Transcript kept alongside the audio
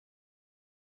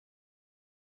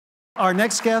Our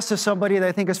next guest is somebody that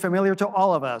I think is familiar to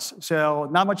all of us, so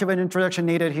not much of an introduction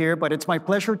needed here, but it's my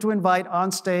pleasure to invite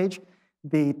on stage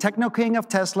the techno king of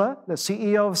Tesla, the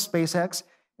CEO of SpaceX,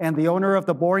 and the owner of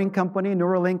the Boring Company,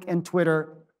 Neuralink, and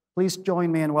Twitter. Please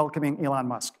join me in welcoming Elon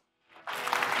Musk.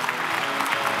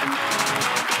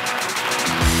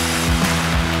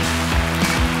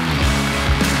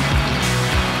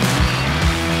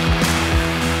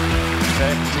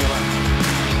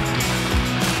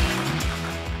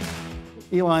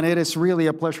 Elon, it is really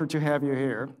a pleasure to have you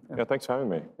here. Yeah, thanks for having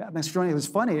me. Yeah, thanks for joining. It was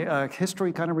funny.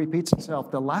 History kind of repeats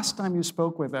itself. The last time you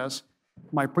spoke with us,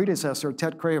 my predecessor,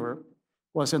 Ted Craver,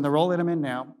 was in the role that I'm in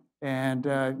now, and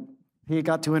he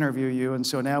got to interview you, and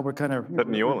so now we're kind of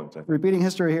New Orleans, repeating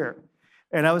history here.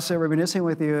 And I was reminiscing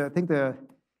with you. I think the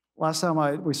last time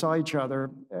we saw each other,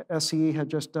 SCE had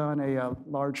just done a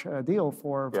large deal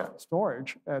for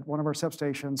storage at one of our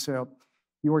substations. So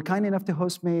you were kind enough to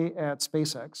host me at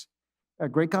SpaceX. A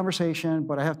great conversation,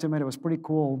 but I have to admit, it was pretty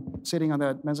cool sitting on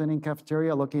that mezzanine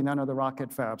cafeteria looking down at the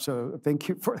rocket fab. So thank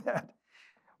you for that.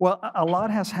 Well, a lot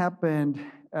has happened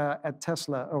at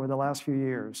Tesla over the last few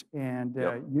years, and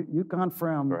you've gone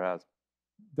from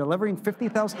delivering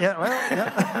 50,000,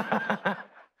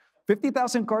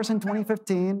 50,000 cars in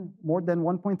 2015, more than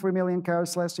 1.3 million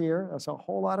cars last year. That's a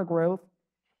whole lot of growth.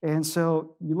 And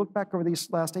so you look back over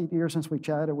these last 8 years since we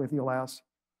chatted with you last.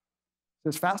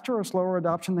 Is faster or slower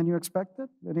adoption than you expected?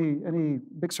 Any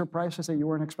big surprises that you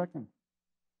weren't expecting?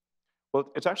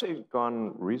 Well, it's actually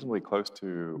gone reasonably close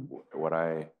to what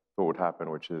I thought would happen,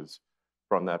 which is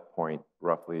from that point,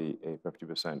 roughly a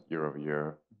 50%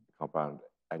 year-over-year compound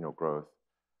annual growth,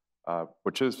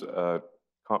 which is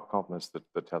compliments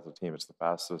the Tesla team. It's the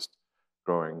fastest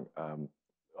growing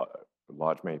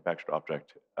large manufactured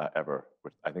object ever.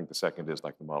 Which I think the second is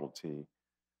like the Model T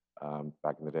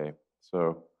back in the day.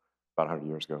 So about 100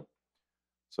 years ago.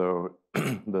 So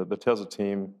the Tesla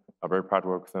team, I'm very proud to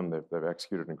work with them. They've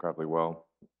executed incredibly well.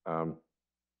 And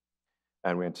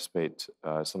we anticipate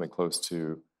something close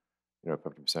to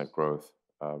 50% growth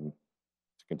to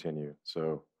continue.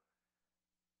 So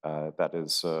that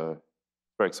is very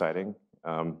exciting.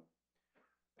 And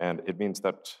it means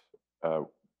that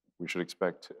we should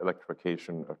expect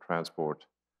electrification of transport,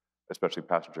 especially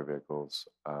passenger vehicles,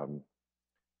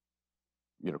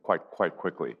 quite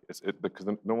quickly. Because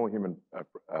the normal human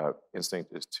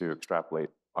instinct is to extrapolate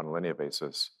on a linear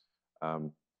basis.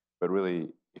 But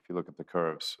really, if you look at the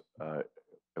curves,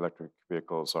 electric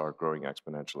vehicles are growing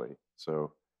exponentially.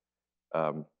 So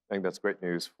I think that's great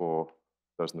news for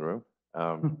those in the room.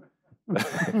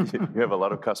 You have a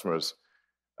lot of customers.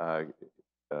 You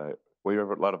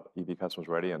have a lot of EV customers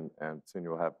ready, and soon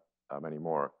you'll have many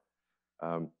more.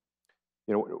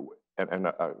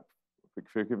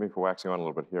 Forgive me for waxing on a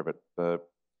little bit here, but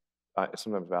I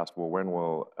sometimes ask, well, when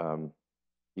will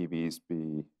EVs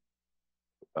be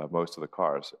most of the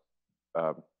cars?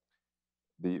 The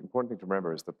important thing to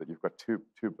remember is that you've got 2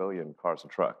 billion cars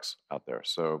and trucks out there.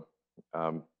 So,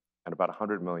 and about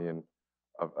 100 million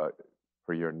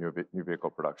per year new vehicle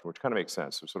production, which kind of makes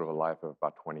sense. There's sort of a life of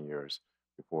about 20 years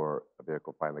before a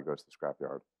vehicle finally goes to the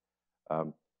scrapyard.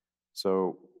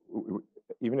 So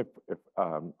even if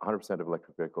 100% of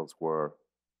electric vehicles were,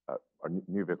 our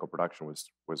new vehicle production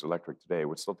was electric today, it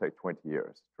would still take 20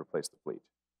 years to replace the fleet.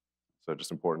 So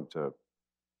just important to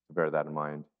bear that in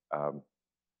mind.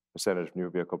 Percentage of new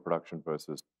vehicle production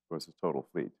versus total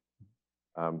fleet.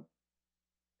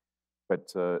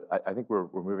 But I think we're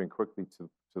moving quickly to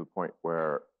the point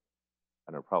where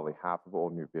probably half of all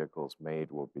new vehicles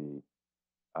made will be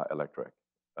electric.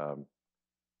 And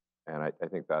I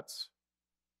think that's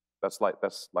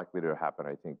likely to happen,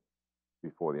 I think,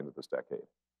 before the end of this decade.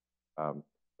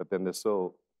 But then there's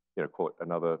still, call it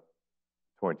another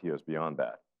 20 years beyond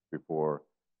that before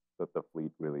the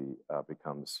fleet really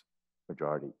becomes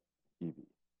majority EV.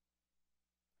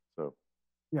 So.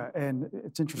 Yeah, and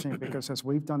it's interesting because as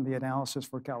we've done the analysis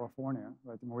for California,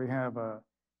 right, we have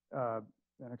an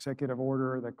executive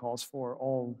order that calls for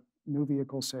all new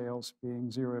vehicle sales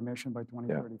being zero emission by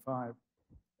 2035.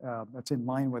 That's in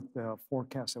line with the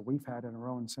forecast that we've had in our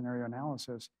own scenario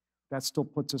analysis. That still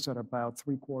puts us at about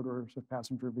 3/4 of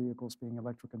passenger vehicles being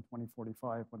electric in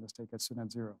 2045 when the state gets to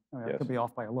net zero. It could be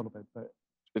off by a little bit, but.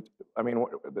 I think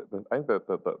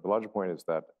the larger point is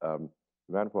that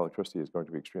demand for electricity is going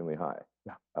to be extremely high.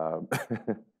 Yeah.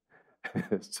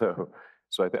 So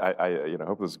I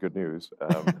hope this is good news.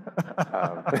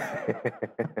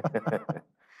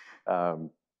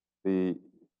 If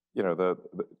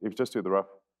you just do the rough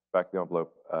back of the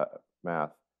envelope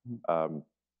math,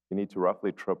 you need to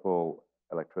roughly triple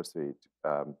electricity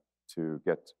to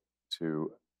get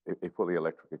to a fully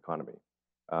electric economy.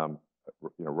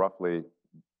 roughly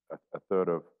a third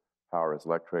of power is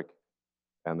electric,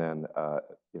 and then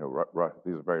these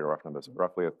are very rough numbers.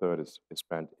 Roughly a third is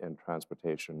spent in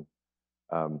transportation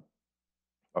of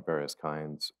various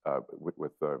kinds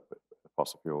with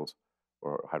fossil fuels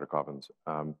or hydrocarbons,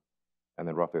 and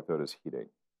then roughly a third is heating.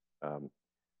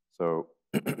 So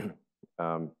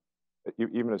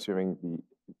even assuming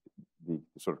the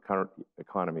sort of current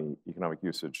economic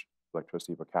usage,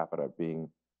 electricity per capita being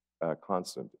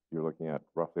constant, you're looking at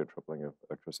roughly a tripling of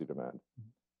electricity demand.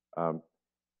 So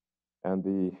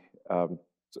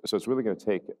it's really going to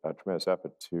take a tremendous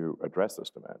effort to address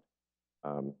this demand.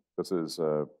 This is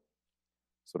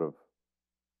sort of,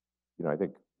 I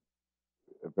think,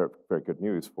 very, very good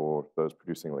news for those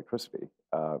producing electricity,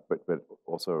 but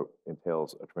also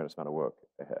entails a tremendous amount of work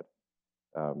ahead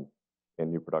in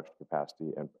new production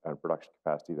capacity and production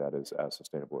capacity that is as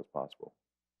sustainable as possible.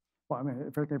 Well, I mean,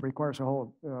 it requires a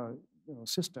whole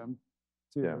system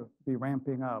to be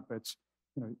ramping up. It's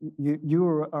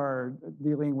you are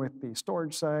dealing with the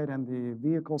storage side and the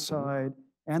vehicle side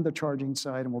and the charging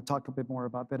side, and we'll talk a bit more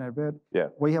about that in a bit. Yeah,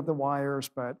 we have the wires,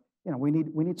 but we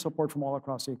need support from all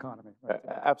across the economy. Right?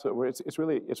 Absolutely,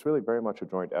 it's really very much a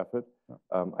joint effort.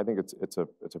 Yeah. I think it's a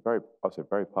very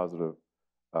positive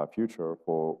future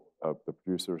for the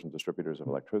producers and distributors of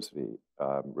electricity.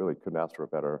 Really couldn't ask for a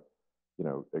better,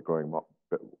 a growing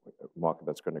market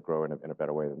that's going to grow in a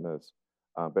better way than this.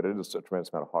 But it is a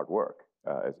tremendous amount of hard work,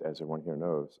 as everyone here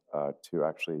knows, to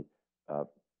actually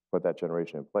put that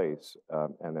generation in place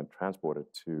and then transport it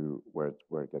to where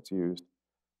it gets used,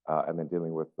 and then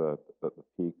dealing with the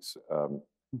peaks and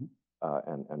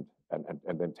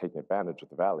then taking advantage of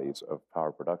the valleys of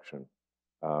power production.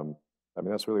 I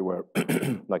mean, that's really where,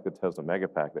 like the Tesla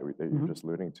Megapack that you're just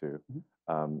alluding to,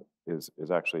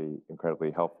 is actually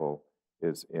incredibly helpful.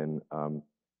 Is in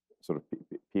sort of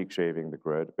peak shaving the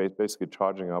grid, basically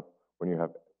charging up when you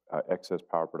have excess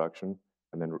power production,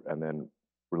 and then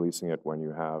releasing it when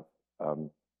you have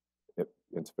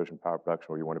insufficient power production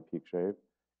or you want to peak shave.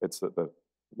 It's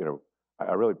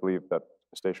I really believe that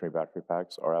stationary battery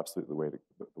packs are absolutely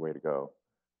the way to go,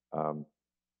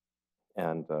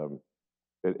 and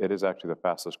it is actually the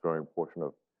fastest growing portion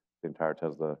of the entire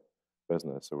Tesla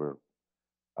business. So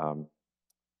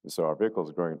so our vehicles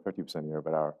are growing at 50% a year,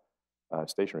 but our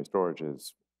stationary storage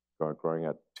is growing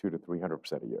at 200 to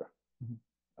 300% a year.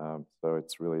 So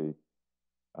it's really,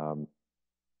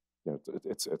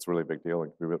 it's really a big deal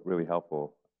and really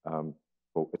helpful.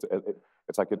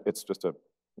 It's just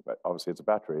obviously it's a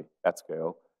battery at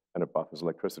scale, and it buffers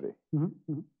electricity.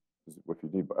 If you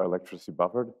need electricity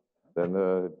buffered, then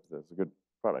that's a good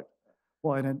product.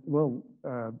 Well, and we'll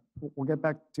get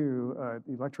back to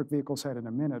the electric vehicle side in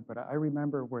a minute, but I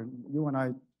remember when you and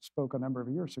I spoke a number of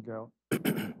years ago,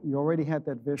 you already had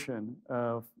that vision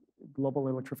of global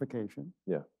electrification.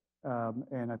 Yeah.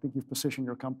 And I think you've positioned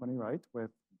your company, right,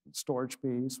 with storage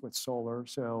piece, with solar,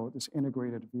 so this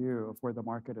integrated view of where the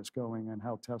market is going and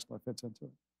how Tesla fits into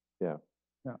it. Yeah.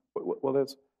 Yeah. Well,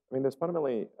 there's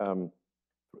fundamentally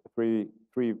three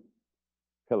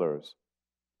pillars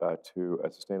to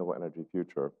a sustainable energy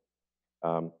future.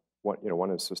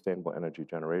 One is sustainable energy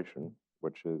generation,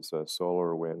 which is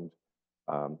solar, wind,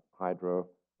 hydro.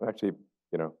 I'm actually,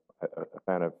 a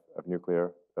fan of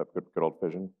nuclear, good old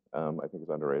fission. I think it's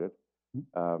underrated.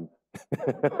 I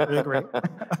agree.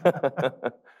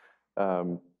 I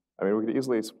mean, we could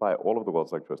easily supply all of the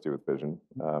world's electricity with fission,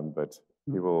 but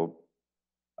people,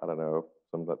 I don't know,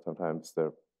 sometimes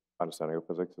their understanding of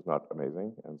physics is not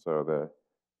amazing, and so they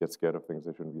get scared of things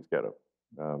they shouldn't be scared of.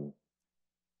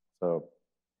 So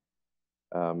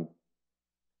I'm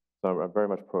very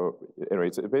much pro. Anyway,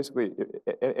 it's basically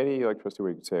any electricity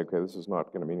where you could say, okay, this is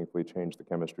not going to meaningfully change the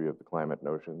chemistry of the climate and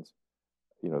oceans,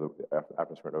 the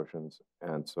atmosphere and oceans,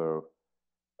 and so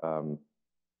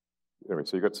anyway,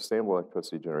 so you've got sustainable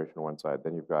electricity generation on one side,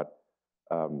 then you've got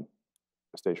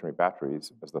stationary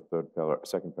batteries as the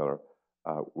second pillar,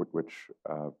 which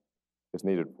is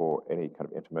needed for any kind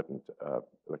of intermittent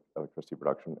electricity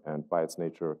production, and by its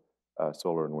nature,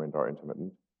 solar and wind are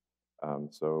intermittent.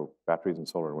 So batteries and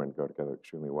solar and wind go together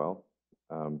extremely well.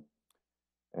 And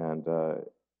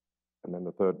then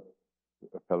the third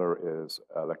pillar is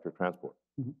electric transport.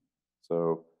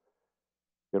 So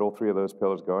get all three of those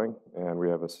pillars going, and we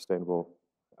have a sustainable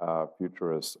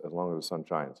future as long as the sun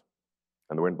shines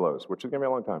and the wind blows, which is going to be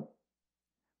a long time.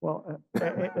 Well,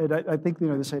 I think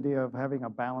this idea of having a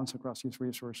balance across these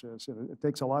resources, it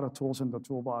takes a lot of tools in the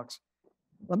toolbox.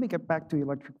 Let me get back to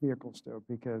electric vehicles, though,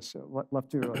 because I'd love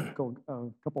to go a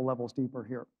couple levels deeper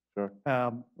here. Sure.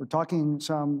 We're talking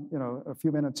a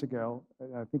few minutes ago,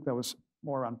 I think that was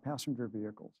more on passenger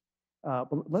vehicles.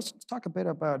 But let's talk a bit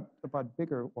about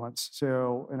bigger ones.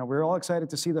 So, we're all excited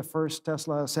to see the first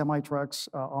Tesla semi-trucks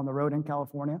on the road in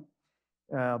California.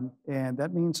 And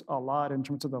that means a lot in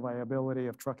terms of the viability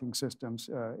of trucking systems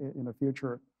in the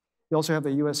future. You also have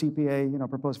the US EPA,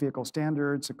 proposed vehicle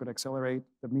standards that could accelerate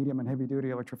the medium and heavy duty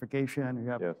electrification. You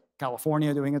have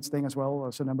California doing its thing as well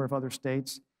as a number of other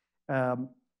states.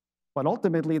 But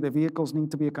ultimately, the vehicles need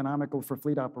to be economical for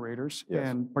fleet operators,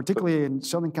 and particularly in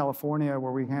Southern California,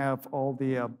 where we have all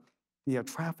the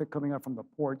traffic coming up from the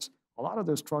ports. A lot of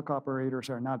those truck operators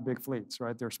are not big fleets,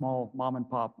 right? They're small mom and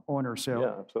pop owners. So,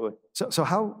 yeah, absolutely. So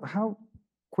how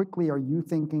quickly are you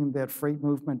thinking that freight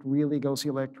movement really goes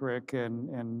electric and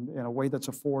in a way that's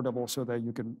affordable so that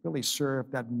you can really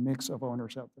serve that mix of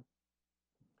owners out there?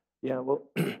 Yeah, well,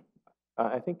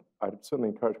 I think I'd certainly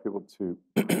encourage people to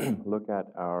look at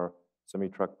our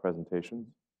semi-truck presentations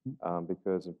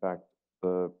because, in fact,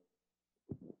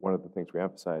 one of the things we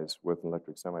emphasize with an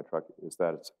electric semi-truck is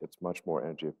that it's much more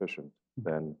energy efficient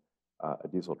than a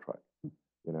diesel truck.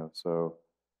 So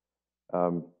I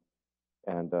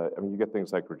mean, you get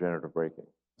things like regenerative braking.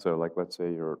 So, like, let's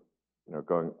say you're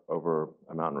going over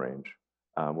a mountain range.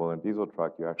 Well, in a diesel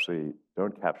truck, you actually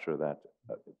don't capture that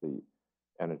the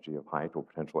energy of height or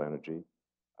potential energy.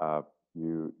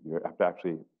 You have to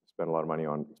actually spend a lot of money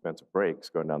on expensive brakes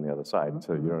going down the other side,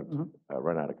 so you don't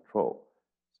run out of control.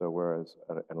 So whereas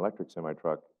an electric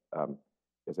semi-truck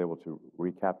is able to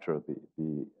recapture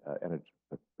the energy,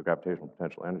 the gravitational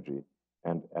potential energy,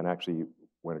 and actually,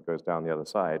 when it goes down the other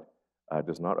side,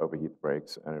 does not overheat the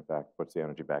brakes, and in fact puts the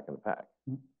energy back in the pack.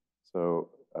 So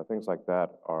things like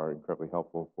that are incredibly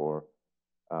helpful for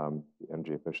the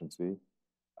energy efficiency.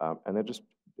 And then just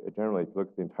generally, if you look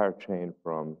at the entire chain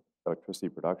from electricity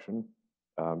production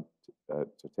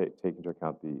to take into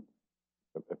account the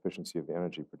efficiency of the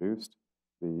energy produced,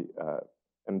 the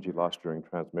energy lost during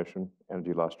transmission,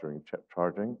 energy lost during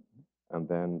charging, and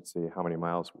then see how many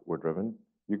miles were driven.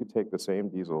 You could take the same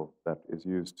diesel that is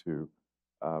used to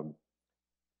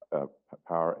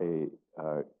power a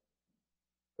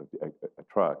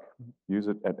truck, use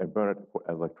it and burn it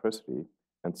as electricity,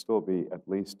 and still be at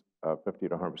least 50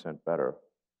 to 100% better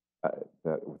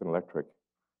with an electric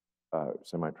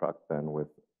semi-truck than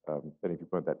if you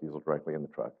burn that diesel directly in the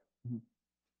truck.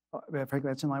 Frankly,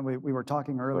 that's in line. We were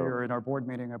talking earlier in our board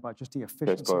meeting about just the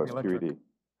efficiency of electric. QED.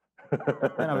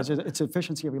 It's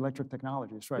efficiency of electric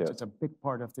technologies, right? Yes. So it's a big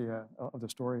part of the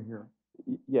story here.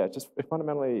 Yeah, just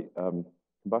fundamentally,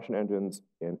 combustion engines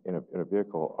in a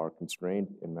vehicle are constrained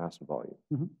in mass and volume.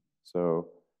 So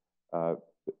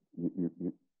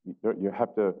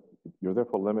you're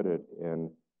therefore limited in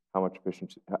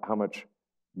how much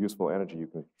useful energy you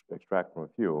can extract from a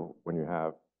fuel when you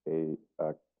have a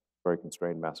very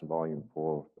constrained mass and volume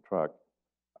for the truck.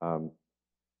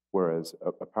 Whereas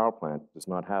a power plant does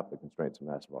not have the constraints of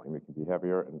mass and volume. It can be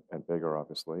heavier and bigger,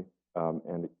 obviously,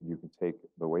 and you can take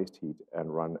the waste heat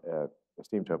and run a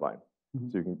steam turbine.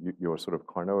 So your sort of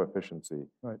Carnot efficiency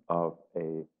of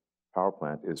a power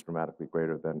plant is dramatically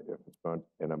greater than if it's burned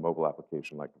in a mobile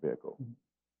application like a vehicle.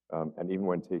 And even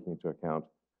when taking into account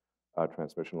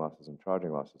transmission losses and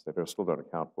charging losses, they still don't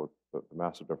account for the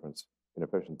massive difference in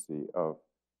efficiency of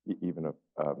even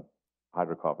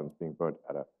hydrocarbons being burnt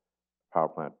at a power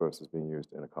plant versus being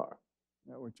used in a car.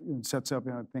 Which sets up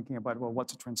thinking about, well,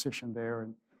 what's a transition there?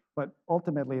 But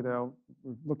ultimately, though,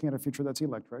 we're looking at a future that's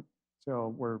electric.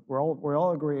 So we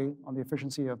all agree on the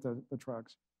efficiency of the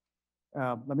trucks.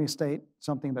 Let me state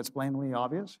something that's plainly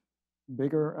obvious: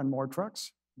 bigger and more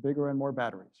trucks, bigger and more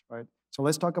batteries, right? So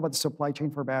let's talk about the supply chain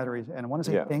for batteries. And I want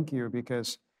to say thank you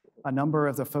because a number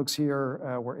of the folks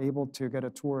here were able to get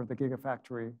a tour of the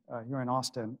Gigafactory here in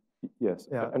Austin. Yes,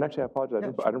 and actually I apologize.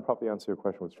 I didn't properly answer your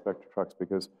question with respect to trucks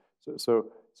because so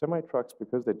semi-trucks,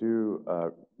 because they do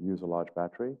use a large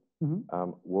battery,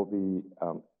 will be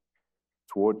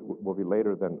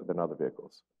later than other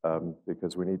vehicles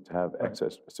because we need to have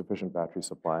sufficient battery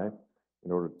supply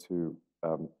in order to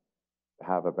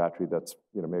have a battery that's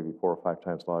maybe 4 or 5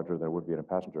 times larger than it would be in a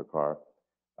passenger car.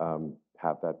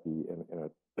 Have that be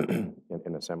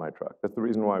in a semi-truck. That's the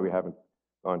reason why we haven't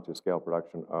gone to scale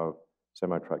production of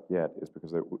semi-truck yet, is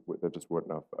because there just weren't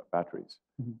enough batteries.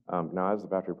 Now, as the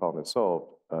battery problem is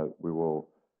solved, we will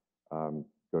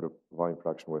go to volume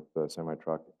production with the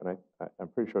semi-truck, and I'm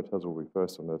pretty sure Tesla will be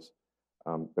first on this,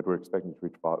 but we're expecting to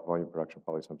reach volume production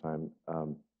probably sometime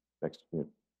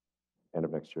end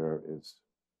of next year is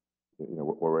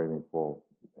what we're aiming for.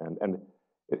 And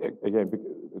again,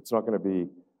 it's not going to be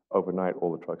overnight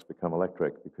all the trucks become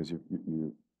electric because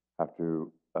you have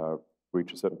to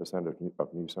reach a certain percentage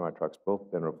of new semi-trucks built,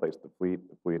 then replace the fleet.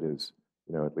 The fleet is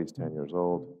at least 10 years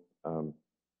old.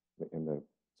 in the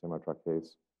semi-truck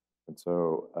case. And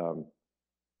so,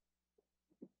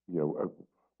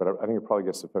 but I think it probably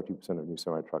gets to 50% of new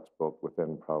semi-trucks built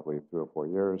within probably 3 or 4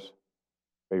 years,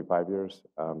 maybe 5 years.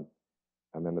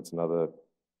 And then it's another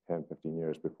 10, 15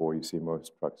 years before you see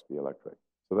most trucks be electric.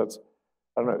 So that's,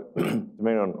 I don't know,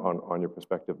 depending on your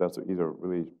perspective, that's either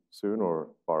really soon or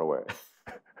far away.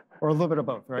 Or a little bit of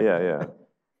both, right?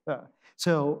 Yeah.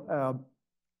 So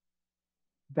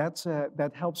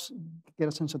that helps get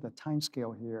a sense of the time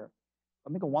scale here.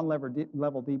 Let me go one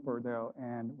level deeper, though,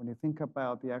 and when you think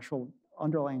about the actual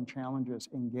underlying challenges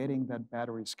in getting that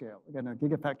battery scale. Again, a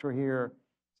gigafactory here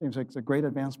seems like it's a great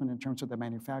advancement in terms of the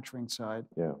manufacturing side.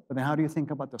 Yeah. But then how do you think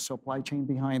about the supply chain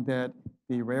behind that,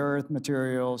 the rare earth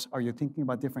materials? Are you thinking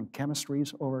about different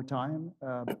chemistries over time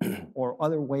or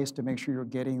other ways to make sure you're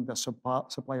getting the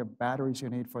supply of batteries you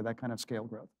need for that kind of scale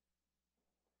growth?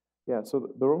 Yeah,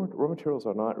 so the raw materials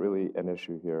are not really an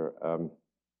issue here,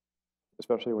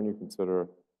 especially when you consider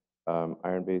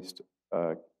iron-based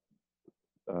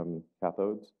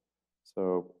cathodes.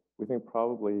 So we think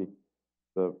probably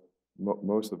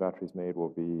most of the batteries made will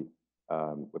be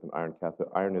with an iron cathode.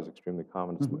 Iron is extremely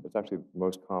common. It's actually the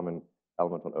most common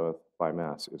element on Earth by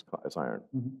mass is iron.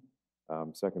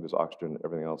 Second is oxygen.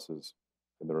 Everything else is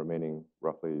in the remaining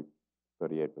roughly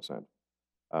 38%.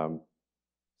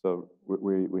 So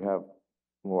we have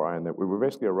more iron there. We're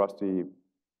basically a rusty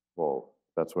bowl.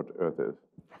 That's what Earth is.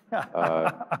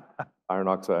 Iron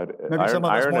oxide,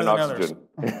 iron and oxygen.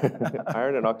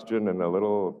 Iron and oxygen and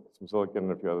some silicon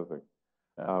and a few other things.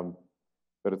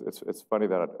 But it's funny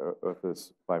that Earth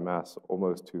is by mass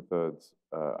almost 2/3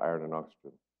 iron and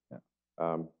oxygen.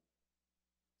 Yeah.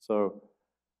 So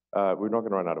we're not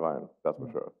going to run out of iron, that's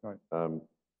for sure. Right.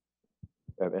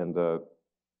 And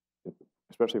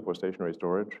especially for stationary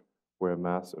storage, where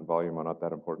mass and volume are not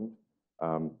that important,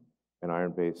 an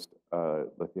iron-based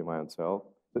lithium-ion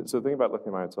cell. So the thing about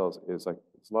lithium-ion cells is like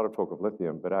it's a lot of talk of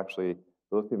lithium, but actually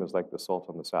the lithium is like the salt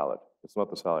on the salad. It's not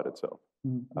the salad itself.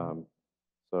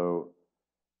 So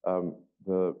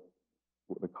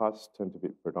the costs tend to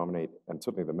predominate, and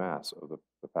certainly the mass of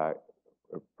the pack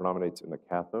predominates in the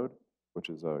cathode, which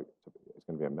is it's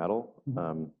going to be a metal,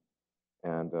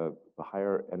 and the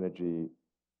higher energy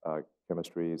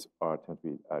chemistries tend to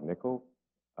be nickel,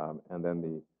 and then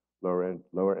the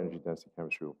lower energy density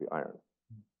chemistry will be iron.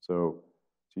 So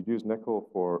you'd use nickel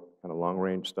for kind of long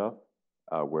range stuff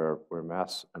where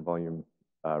mass and volume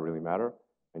really matter,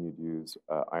 and you'd use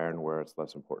iron where it's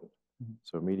less important.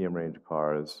 So medium range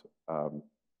cars,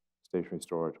 stationary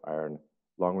storage, iron,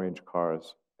 long range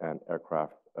cars and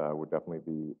aircraft would definitely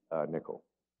be nickel.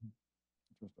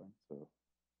 Interesting. So,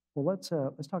 well, let's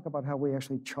talk about how we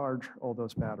actually charge all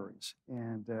those batteries.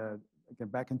 And again,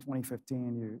 back in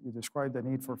 2015, you described the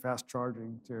need for fast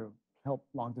charging to help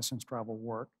long distance travel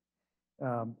work,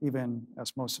 even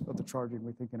as most of the charging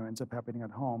we think ends up happening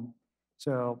at home.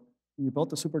 So you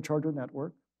built a supercharger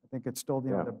network. I think it's still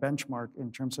the benchmark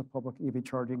in terms of public EV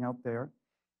charging out there.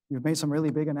 You've made some really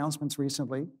big announcements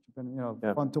recently. It's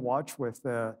been fun to watch with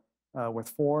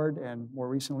Ford and more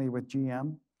recently with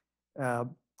GM.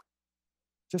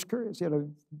 Just curious,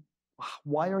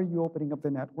 why are you opening up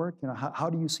the network? How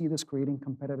do you see this creating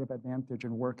competitive advantage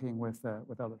and working with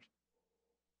others?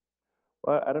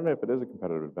 Well, I don't know if it is a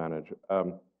competitive advantage,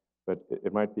 but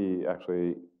it might be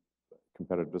actually a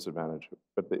competitive disadvantage.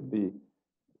 But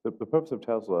the purpose of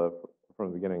Tesla from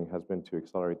the beginning has been to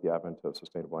accelerate the advent of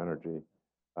sustainable energy.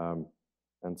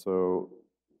 And so,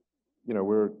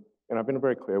 and I've been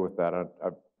very clear with that.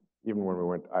 Even when we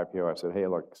went IPO, I said, hey,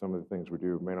 look, some of the things we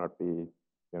do may not be,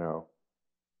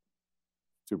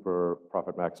 super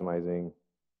profit maximizing,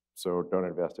 so don't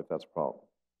invest if that's a problem.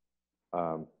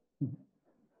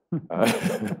 I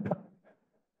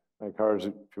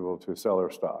encourage people to sell their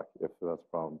stock if that's a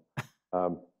problem.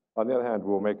 On the other hand,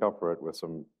 we'll make up for it with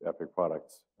some epic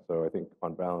products. So I think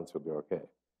on balance, we'll do okay.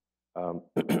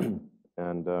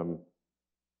 And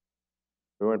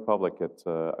we went public at,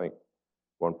 I think,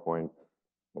 one point,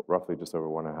 roughly just over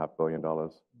 $1.5 billion.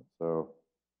 So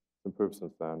it's improved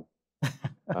since then.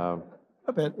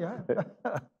 A bit, yeah.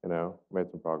 Made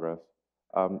some progress.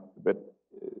 But,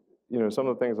 some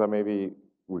of the things that maybe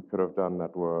we could have done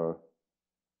that were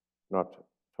not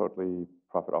totally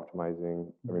profit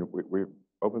optimizing. I mean, we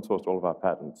open sourced all of our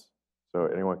patents, so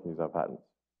anyone can use our patents,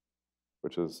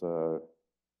 which is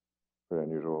pretty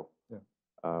unusual. Yeah.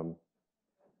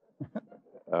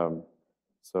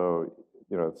 So,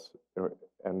 it's,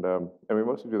 and we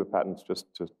mostly do the patents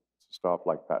just to stop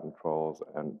like patent trolls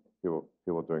and people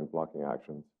doing blocking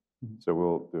actions. So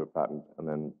we'll do a patent and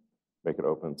then make it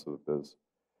open so that there's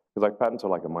because like patents are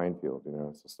like a minefield, you know,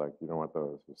 it's just like, you don't want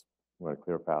those, you just want a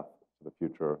clear path to the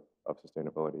future of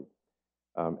sustainability.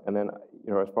 And then,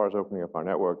 you know, as far as opening up our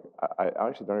network, I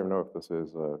actually don't even know if this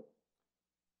is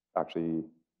actually,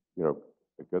 you know,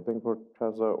 a good thing for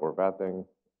Tesla or a bad thing.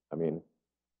 I mean,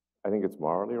 I think it's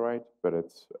morally right, but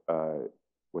it's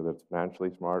whether it's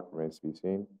financially smart remains to be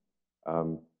seen.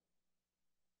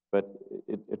 But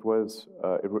it was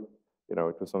you know,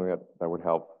 it was something that would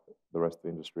help the rest of the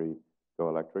industry go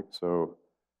electric. So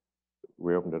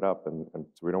we opened it up, and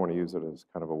so we don't want to use it as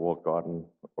kind of a walled garden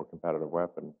or competitive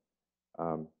weapon.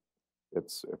 If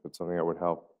it's something that would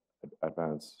help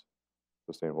advance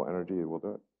sustainable energy, we'll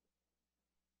do it.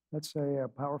 That's a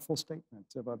powerful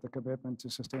statement about the commitment to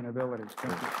sustainability.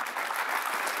 Thank you.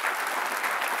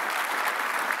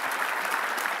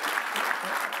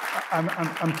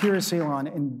 I'm curious, Elon,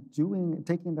 in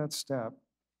taking that step,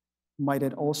 might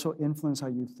it also influence how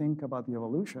you think about the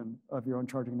evolution of your own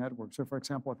charging network? So, for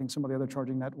example, I think some of the other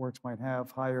charging networks might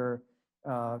have higher,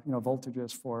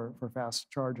 voltages for fast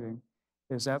charging.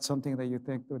 Is that something that you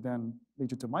think would then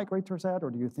lead you to migrate towards that, or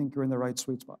do you think you're in the right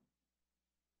sweet spot?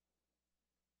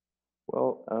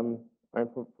 Well, it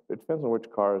depends on which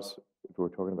cars we're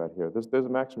talking about here. There's a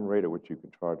maximum rate at which you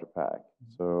can charge a pack.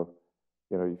 Mm-hmm. So,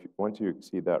 you know, once you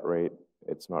exceed that rate,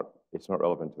 it's not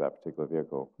relevant to that particular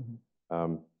vehicle.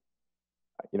 Mm-hmm.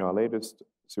 You know, our latest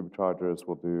superchargers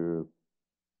will do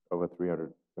over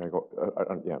 300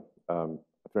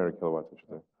 300 kilowatts, I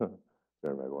should say.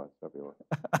 300 megawatts, that'd be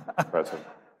impressive.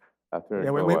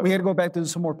 We had to go back to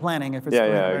some more planning if it's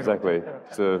exactly. Yeah.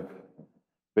 It's a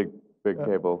big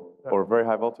cable or very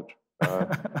high voltage.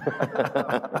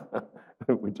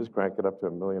 We just cranked it up to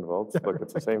 1 million volts. Look,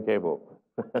 it's the same cable.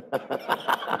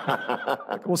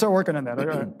 We'll start working on that.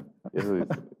 It's an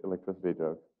electricity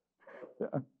joke.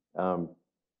 Yeah.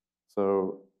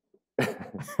 So,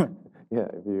 yeah,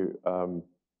 if you, I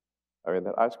mean,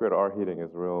 that I squared R heating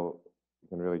is real, it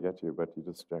can really get you, but you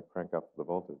just crank up the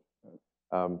voltage.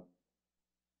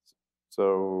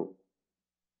 So,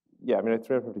 yeah, I mean, at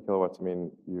 350 kilowatts, I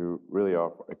mean, you really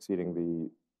are exceeding the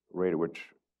rate at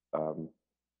which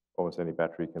almost any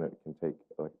battery can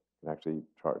actually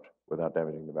charge without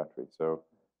damaging the battery. So,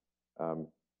 I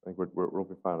think we'll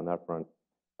be fine on that front.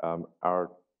 Our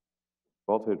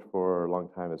voltage for a long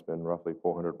time has been roughly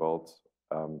 400 volts,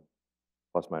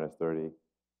 plus minus 30.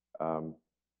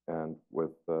 And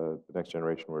with the next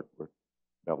generation, we're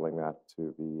doubling that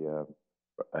to be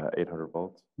 800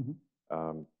 volts.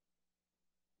 Mm-hmm.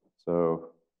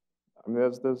 So, I mean,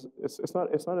 it's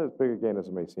not as big a gain as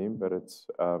it may seem, but it's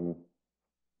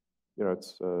you know,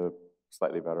 it's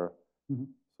slightly better. Mm-hmm.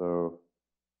 So,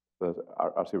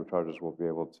 our superchargers will be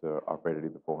able to operate at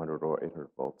either 400 or 800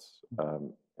 volts,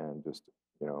 and just,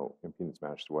 you know, impedance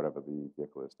match to whatever the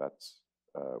vehicle is that's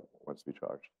wants to be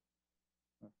charged.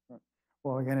 Right.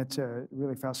 Well, again, it's a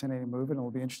really fascinating move, and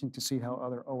it'll be interesting to see how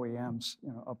other OEMs, you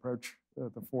know, approach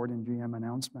the Ford and GM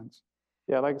announcements.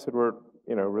 Yeah, like I said, we're,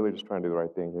 you know, really just trying to do the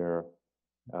right thing here,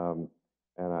 and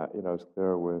you know, it's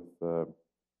clear with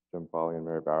Jim Foley and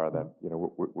Mary Barra that, you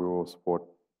know, we will support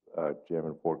GM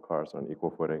and Ford cars on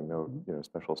equal footing. No, you know,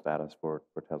 special status for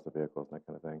Tesla vehicles and that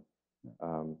kind of thing.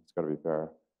 It's got to be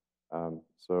fair.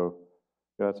 So,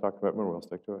 yeah, that's our commitment. We'll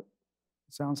stick to it.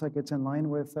 Sounds like it's in line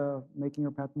with making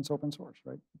your patents open source,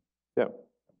 right? Yeah.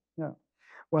 Yeah.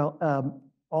 Well,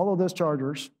 all of those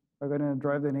chargers are going to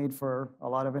drive the need for a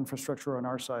lot of infrastructure on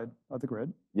our side of the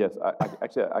grid. Yes,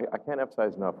 actually, I can't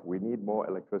emphasize enough. We need more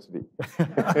electricity.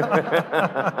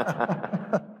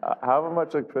 However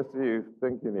much electricity you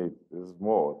think you need is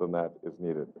more than that is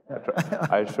needed.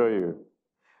 I assure you.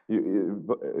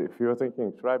 If you're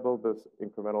thinking, should I build this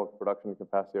incremental production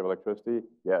capacity of electricity?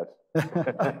 Yes.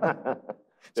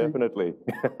 Definitely.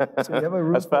 So you have a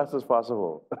room as fast as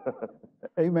possible.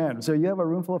 Amen. So you have a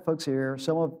room full of folks here.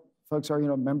 Some of folks are, you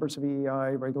know, members of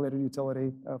EEI, regulated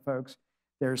utility folks.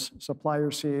 There's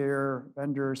suppliers here,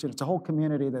 vendors. It's a whole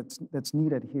community that's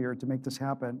needed here to make this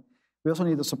happen. We also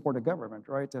need the support of government,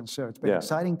 right? And so it's been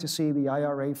exciting to see the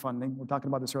IRA funding. We're talking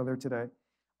about this earlier today.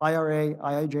 IRA,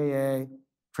 IIJA,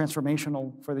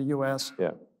 transformational for the U.S.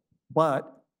 Yeah.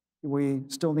 But we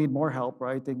still need more help,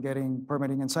 right, in getting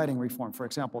permitting and siting reform, for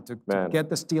example, to get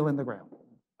the steel in the ground.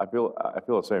 I feel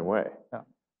the same way. Yeah.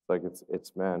 Like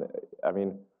it's man. I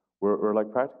mean, we're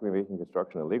like practically making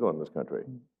construction illegal in this country,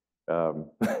 and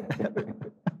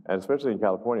especially in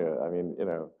California. I mean, you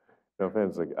know, no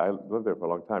offense. Like I lived there for a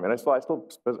long time, and I still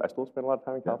spend a lot of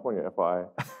time in California, FYI,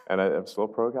 and I'm still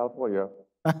pro California.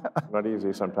 Not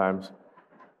easy sometimes.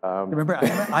 Remember,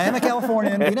 I am a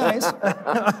Californian. Be nice.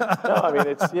 No, I mean,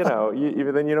 it's,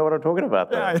 even then you know what I'm talking about,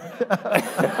 though.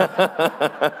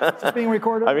 It's being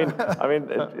recorded. I mean,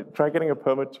 try getting a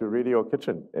permit to redo your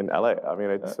kitchen in LA. I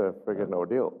mean, it's a friggin'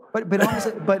 ordeal. But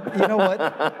honestly, but you know what?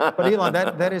 But Elon,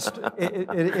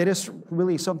 it is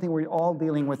really something we're all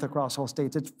dealing with across all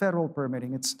states. It's federal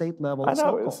permitting. It's state level. I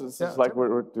know. It's like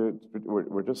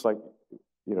we're just like,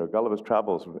 Gulliver's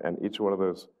Travels, and each one of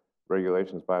those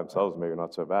regulations by themselves maybe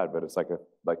not so bad, but it's like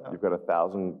you've got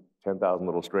 10,000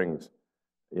 little strings,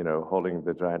 holding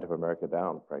the giant of America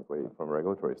down, frankly, from a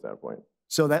regulatory standpoint.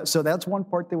 So that's one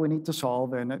part that we need to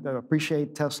solve, and I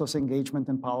appreciate Tesla's engagement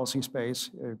in policy space,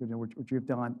 which you've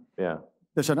done. Yeah.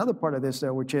 There's another part of this,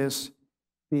 though, which is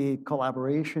the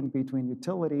collaboration between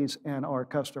utilities and our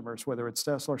customers, whether it's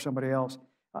Tesla or somebody else.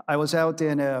 I was out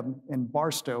in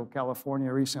Barstow,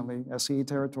 California recently, SCE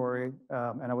territory,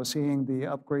 and I was seeing the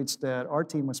upgrades that our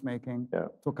team was making to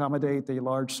accommodate the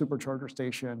large supercharger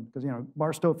station. Because,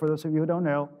 Barstow, for those of you who don't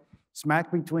know,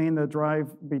 smack between the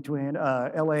drive between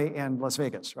LA and Las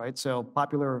Vegas, right? So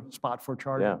popular spot for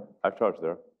charging. Yeah, I've charged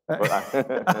there.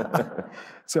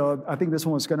 So I think this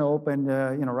one was going to open,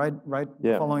 right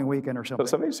the following weekend or something.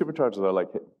 So some of these superchargers are like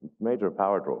major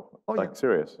power draw,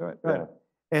 serious. Right. Yeah.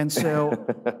 And so,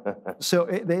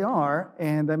 they are,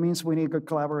 and that means we need good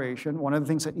collaboration. One of the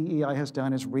things that EEI has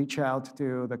done is reach out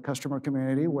to the customer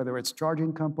community, whether it's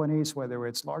charging companies, whether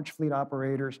it's large fleet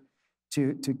operators,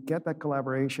 to get that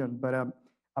collaboration. But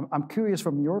I'm curious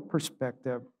from your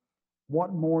perspective,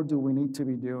 what more do we need to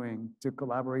be doing to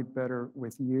collaborate better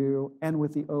with you and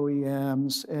with the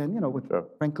OEMs and, with,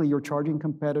 frankly, your charging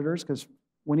competitors? Because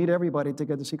we need everybody to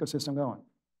get this ecosystem going.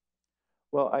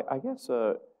 Well, I guess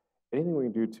anything we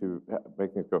can do to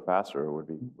make things go faster would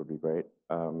be great.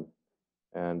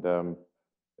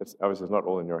 It's obviously it's not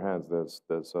all in your hands.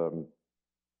 There's a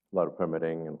lot of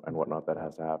permitting and whatnot that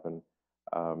has to happen.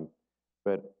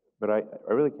 But I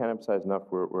really can't emphasize enough.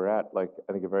 We're at I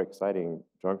think a very exciting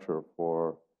juncture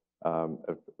for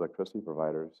electricity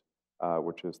providers,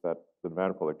 which is that the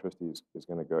demand for electricity is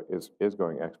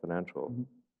going exponential,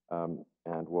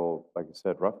 and will, like I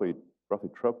said, roughly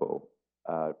triple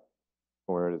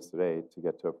from where it is today to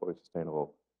get to a fully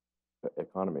sustainable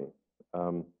economy.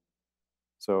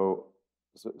 So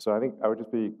I think I would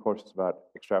just be cautious about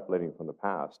extrapolating from the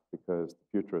past, because the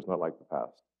future is not like the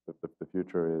past. The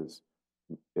future is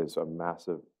a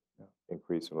massive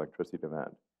increase in electricity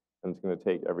demand, and it's going to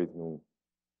take everything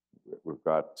we've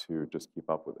got to just keep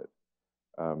up with it.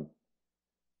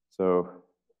 So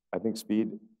I think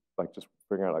speed, just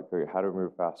figuring out okay, how do we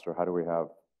move faster? How do we have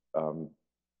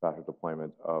faster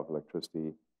deployment of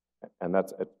electricity? And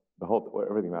that's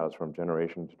everything matters, from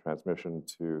generation to transmission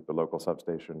to the local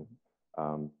substation.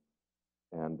 And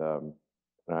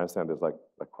I understand there's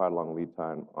quite a long lead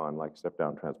time on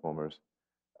step-down transformers.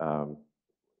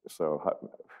 So,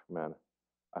 man,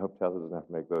 I hope Tesla doesn't have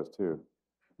to make those too.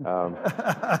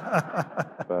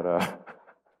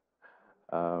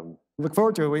 Look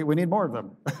forward to it. We need more of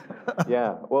them.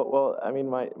 Yeah. Well, I mean,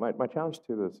 my challenge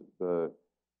to the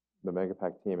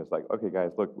Megapack team is okay,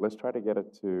 guys, look, let's try to get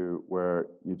it to where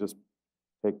you just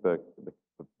take the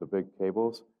big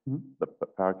cables, the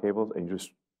power cables, and you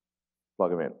just plug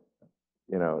them in.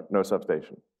 No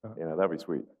substation. That'd be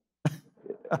sweet.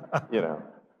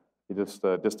 You just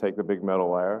take the big metal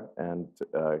wire and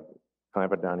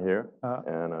clamp it down here,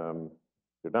 and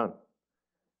you're done.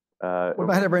 We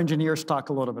might have our engineers talk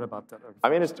a little bit about that. I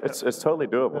mean, it's totally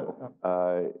doable.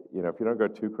 If you don't go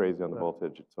too crazy on the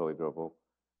voltage, it's totally doable.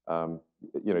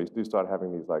 You do start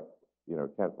having these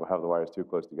can't have the wires too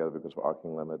close together because of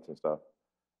arcing limits and stuff.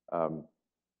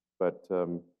 But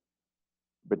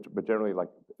generally,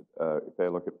 if they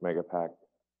look at Megapack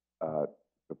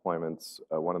deployments,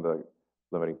 one of the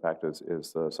limiting factors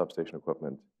is the substation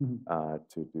equipment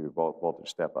to do voltage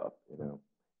step up.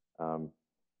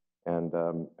 And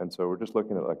so we're just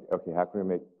looking at okay, how can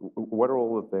we what are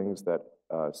all the things that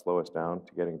slow us down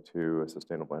to getting to a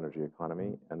sustainable energy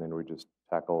economy, and then we just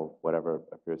tackle whatever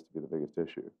appears to be the biggest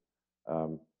issue.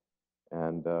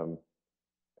 And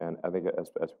I think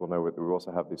as people know, we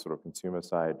also have the sort of consumer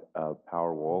side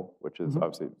power wall, which is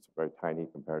obviously it's very tiny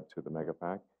compared to the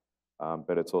Megapack,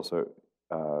 but it's also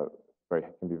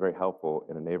can be very helpful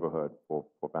in a neighborhood for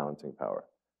balancing power,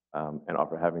 and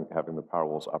having the power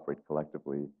walls operate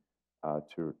collectively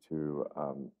to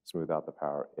smooth out the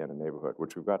power in a neighborhood,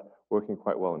 which we've got working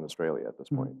quite well in Australia at this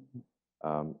point.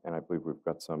 And I believe we've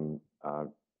got some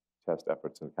test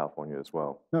efforts in California as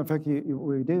well. No, in fact,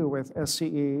 we do with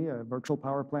SCE, virtual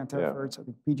power plant efforts. I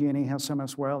think PG&E has some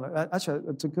as well. It's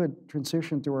a good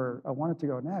transition to where I wanted to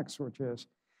go next, which is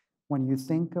when you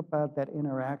think about that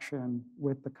interaction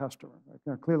with the customer,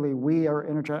 clearly we are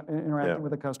interacting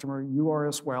with the customer, you are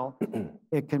as well.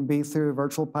 It can be through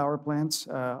virtual power plants.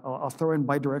 I'll throw in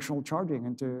bidirectional charging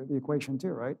into the equation too,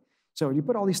 right? So you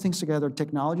put all these things together,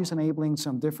 technology is enabling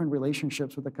some different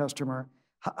relationships with the customer.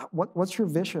 What's your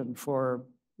vision for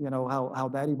how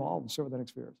that evolves over the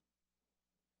next few years?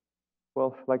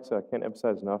 Well, like I said, I can't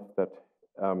emphasize enough that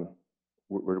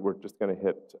we're just going to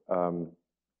hit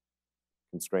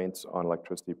constraints on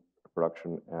electricity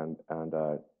production and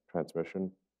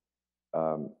transmission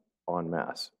en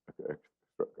masse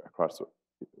across the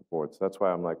board. So that's why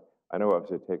I'm like, I know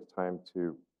obviously it takes time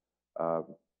to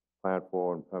plan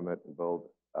for and permit and build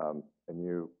a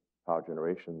new power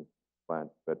generation plant,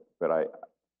 but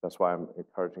that's why I'm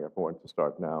encouraging everyone to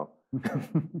start now.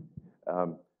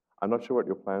 I'm not sure what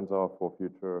your plans are for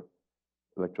future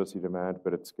electricity demand,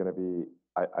 but it's going to be,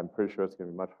 I'm pretty sure it's going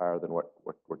to be much higher than what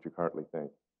you currently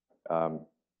think.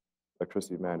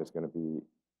 Electricity demand is going to be,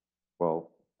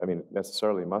 well, I mean, it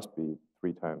necessarily must be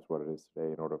 3 times what it is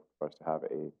today in order for us to have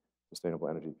a sustainable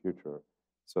energy future.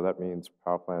 So that means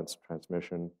power plants,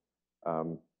 transmission. I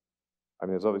mean,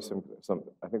 there's obviously some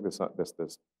I think to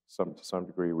some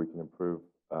degree we can improve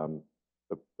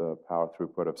the power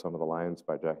throughput of some of the lines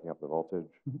by jacking up the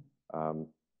voltage.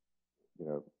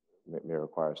 May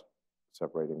require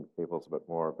separating cables a bit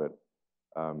more, but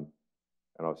and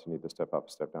also you need the step up,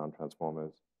 step down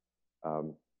transformers.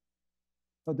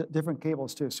 Different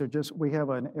cables too. So we have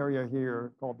an area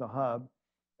here called the Hub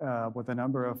with a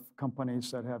number of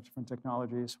companies that have different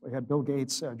technologies. We had Bill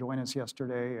Gates join us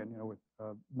yesterday, and with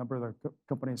a number of the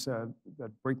companies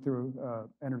that Breakthrough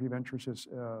Energy Ventures is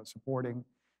supporting.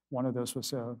 One of those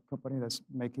was a company that's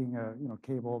making a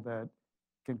cable that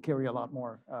can carry a lot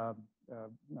more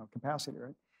capacity,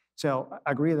 right? So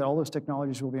I agree that all those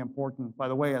technologies will be important. By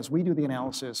the way, as we do the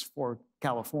analysis for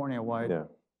California-wide,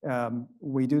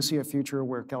 we do see a future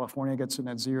where California gets to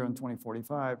net zero in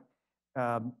 2045.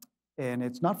 And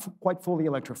it's not quite fully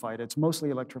electrified. It's mostly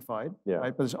electrified,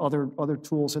 right? But there's other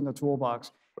tools in the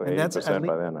toolbox. And that's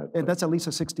at least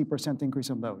a 60% increase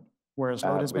in load, whereas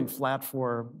load has been flat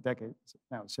for decades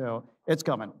now. So it's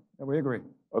coming. We agree.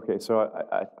 Okay, so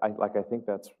I think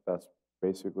that's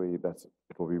basically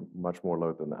it will be much more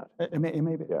load than that. It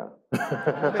may be. Yeah.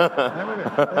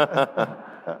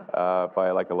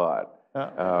 By like a lot.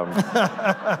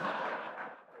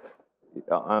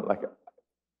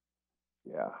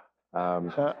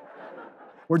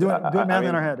 We're doing good math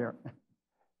in our head here.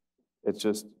 It's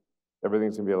just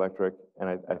everything's going to be electric, and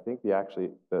I think the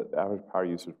average power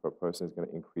usage per person is going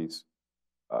to increase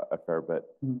a fair bit.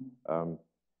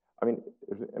 I mean,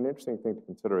 an interesting thing to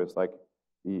consider is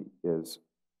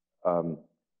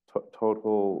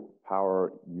total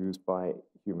power used by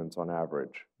humans on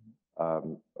average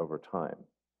over time.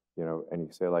 And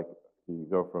you say you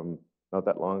go from not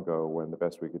that long ago when the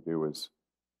best we could do was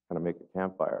kind of make a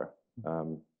campfire.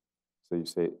 So you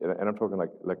say, and I'm talking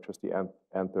like electricity and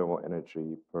thermal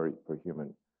energy per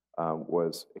human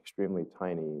was extremely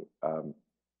tiny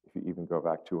if you even go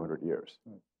back 200 years.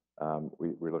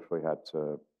 We literally had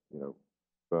to,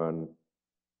 burn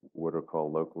wood or coal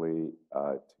locally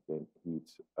to gain heat.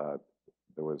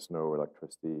 There was no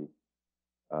electricity.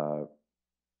 And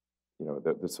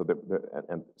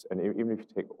even if you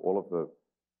take all of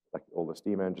all the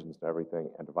steam engines and everything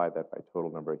and divide that by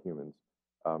total number of humans,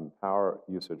 power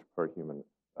usage per human,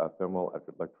 thermal,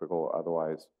 electrical, or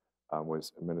otherwise,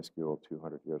 was minuscule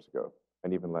 200 years ago,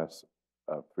 and even less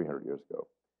 300 years ago.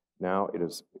 Now it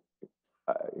is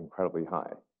incredibly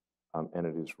high, and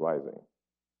it is rising.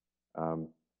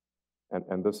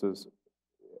 And this is,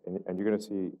 and you're going to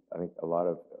see, I think, a lot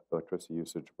of electricity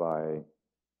usage by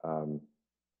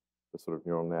the sort of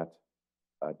neural net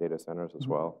data centers as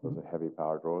well. Those are heavy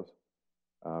power draws.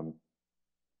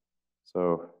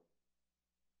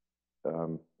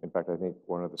 In fact, I think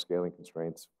one of the scaling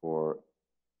constraints for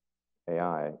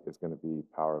AI is going to be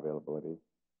power availability.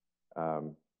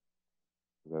 That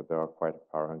they are quite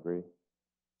power hungry.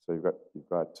 So you've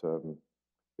got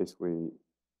basically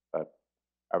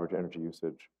average energy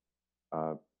usage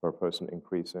per person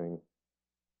increasing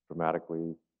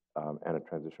dramatically, and a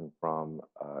transition from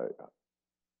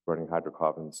burning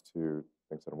hydrocarbons to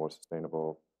things that are more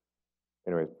sustainable.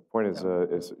 Anyway, the point is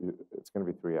it's going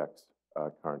to be 3x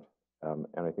current,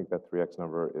 and I think that 3x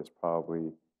number is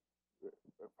probably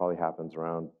happens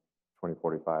around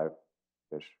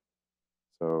 2045-ish.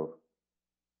 So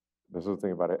this is the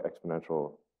thing about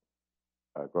exponential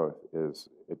growth is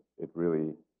it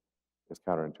really is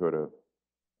counterintuitive,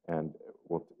 and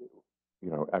will,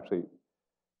 actually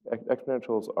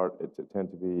exponentials tend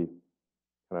to be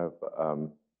kind of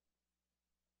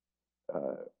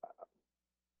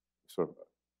sort of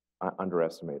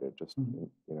underestimated. Just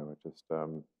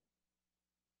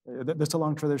There's a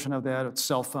long tradition of that. It's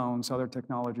cell phones, other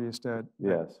technologies that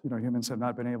humans have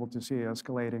not been able to see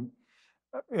escalating.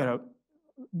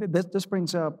 This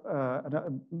brings up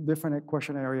a different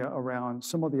question area around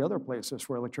some of the other places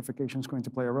where electrification is going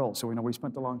to play a role. So we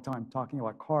spent a long time talking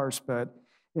about cars, but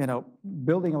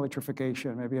building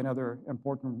electrification may be another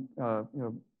important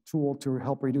tool to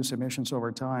help reduce emissions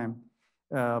over time.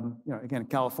 Again,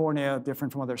 California,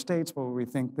 different from other states, but we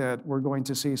think that we're going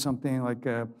to see something like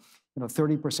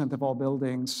 30% of all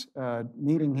buildings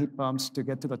needing heat pumps to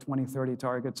get to the 2030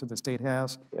 targets that the state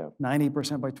has,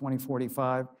 90% by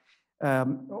 2045.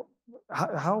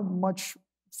 How much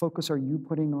focus are you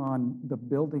putting on the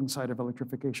building side of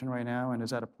electrification right now, and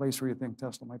is that a place where you think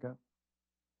Tesla might go?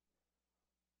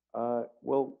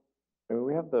 Well, I mean,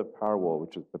 we have the Powerwall,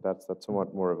 but that's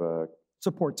somewhat more of a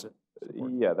supports it.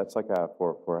 Yeah, that's like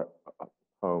for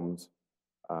homes,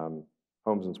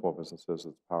 homes and small businesses.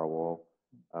 It's Powerwall.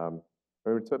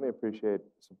 We would certainly appreciate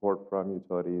support from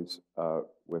utilities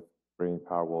with bringing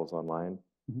Powerwalls online.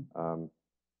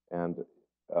 And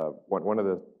one of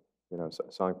the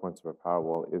selling points of a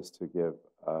Powerwall is to give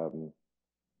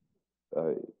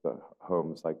the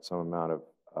homes like some amount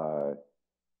of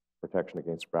protection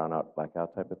against brownout,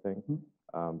 blackout type of thing.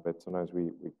 But sometimes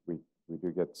we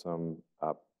do get some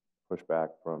pushback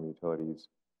from utilities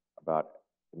about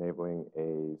enabling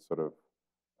a sort of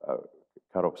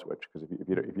cutoff switch, because if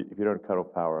you don't cut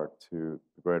off power to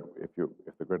the grid,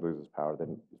 if the grid loses power,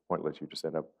 then it's pointless. You just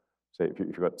end up, say, if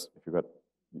you've got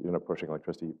pushing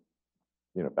electricity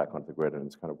back onto the grid, and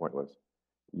it's kind of pointless.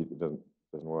 It doesn't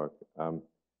work.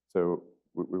 So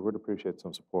we would appreciate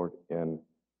some support in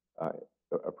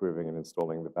approving and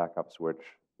installing the backup switch,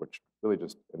 which really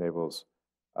just enables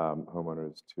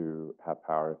homeowners to have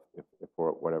power if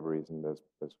for whatever reason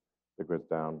the grid's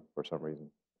down for some reason.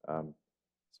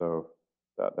 So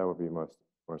that would be most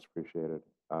appreciated.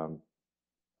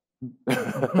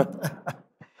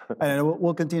 And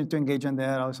we'll continue to engage in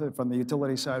that. Also, from the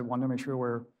utility side, want to make sure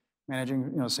we're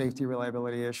managing safety,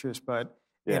 reliability issues, but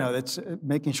it's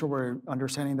making sure we're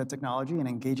understanding the technology and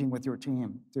engaging with your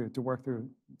team to work through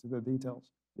the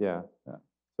details. Yeah.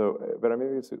 So, but I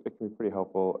mean, it can be pretty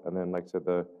helpful. And then, like I said,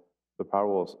 the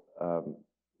Powerwalls,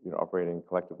 operating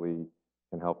collectively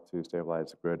can help to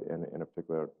stabilize the grid in a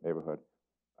particular neighborhood.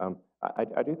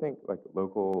 I do think like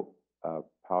local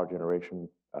power generation,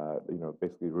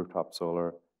 basically rooftop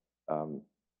solar,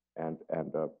 and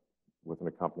with an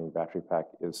accompanying battery pack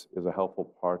is a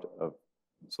helpful part of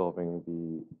solving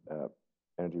the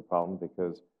energy problem,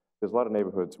 because there's a lot of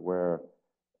neighborhoods where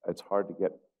it's hard to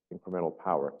get incremental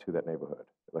power to that neighborhood.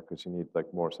 Like, because you need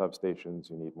like more substations,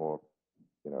 you need more,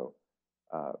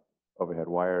 overhead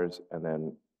wires, and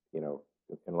then, in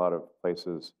a lot of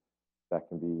places that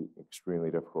can be extremely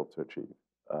difficult to achieve,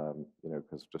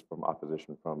 because just from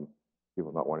opposition from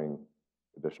people not wanting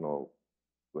additional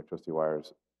electricity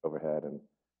wires overhead and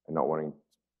not wanting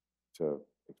to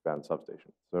expand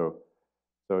substations. So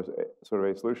it's sort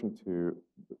of a solution to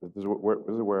this is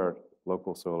where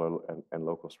local solar and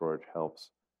local storage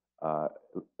helps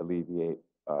alleviate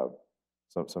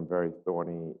some very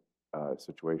thorny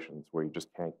situations where you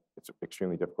just can't. It's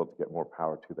extremely difficult to get more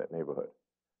power to that neighborhood.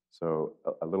 So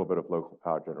a little bit of local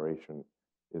power generation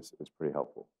is pretty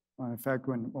helpful. In fact,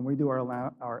 when we do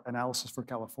our analysis for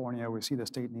California, we see the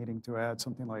state needing to add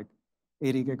something like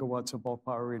 80 gigawatts of bulk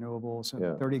power renewables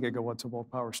and 30 gigawatts of bulk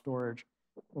power storage.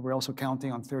 But we're also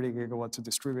counting on 30 gigawatts of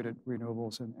distributed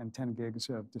renewables and 10 gigs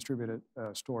of distributed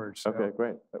storage. So okay,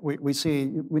 great. We see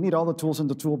we need all the tools in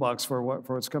the toolbox for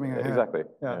what's coming ahead. Exactly.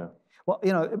 Yeah. Well,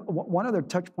 one other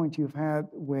touch point you've had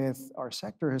with our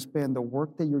sector has been the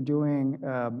work that you're doing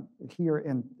here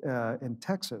in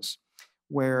Texas,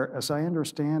 where, as I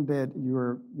understand it,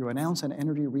 you announced an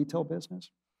energy retail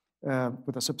business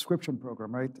with a subscription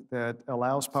program, right? That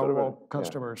allows Powerwall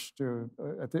customers to,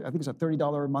 I think it's a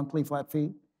 $30 monthly flat fee.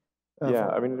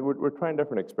 I mean, we're trying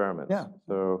different experiments. Yeah.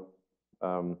 So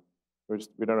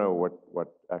we don't know what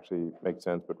actually makes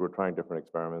sense, but we're trying different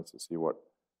experiments to see what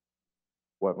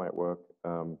might work.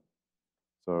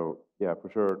 So yeah, for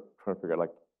sure, trying to figure out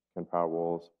like, can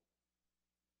Powerwalls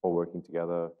all working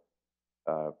together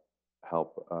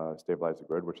help stabilize the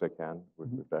grid, which they can. We've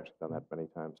actually done that many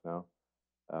times now.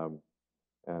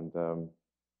 And then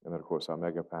of course our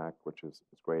mega pack, which is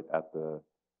great at the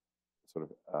sort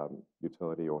of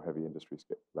utility or heavy industry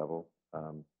level.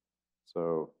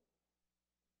 So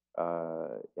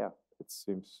yeah, it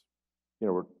seems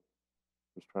we're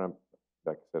just trying to,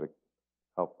 like I said,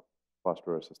 help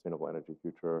foster a sustainable energy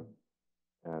future,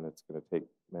 and it's going to take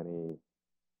many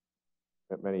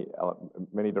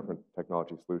many different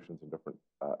technology solutions in different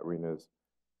arenas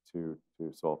to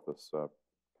solve this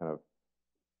kind of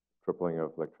tripling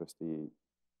of electricity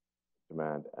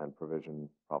demand and provision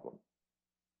problem.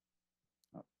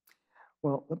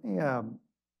 Well, let me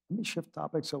shift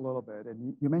topics a little bit.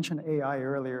 And you mentioned AI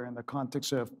earlier in the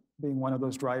context of being one of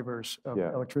those drivers of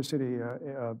electricity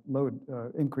load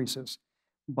increases.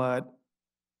 But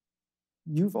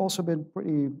you've also been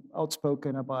pretty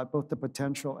outspoken about both the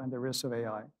potential and the risks of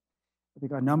AI. I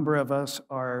think a number of us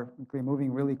are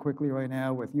moving really quickly right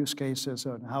now with use cases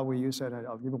on how we use it.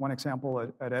 I'll give you one example.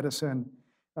 At Edison,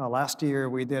 last year,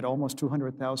 we did almost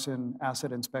 200,000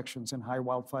 asset inspections in high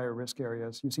wildfire risk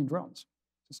areas using drones.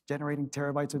 Just generating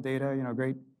terabytes of data,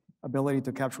 great ability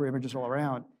to capture images all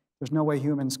around. There's no way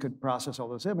humans could process all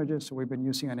those images, so we've been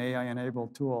using an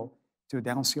AI-enabled tool to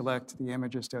down-select the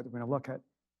images that we're going to look at.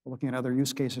 We're looking at other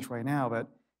use cases right now, but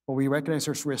we recognize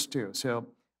there's risk too. So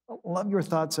I'd love your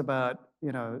thoughts about,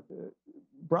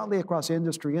 broadly across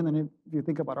industry, and then if you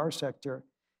think about our sector,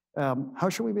 how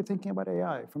should we be thinking about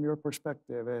AI from your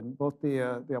perspective and both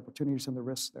the opportunities and the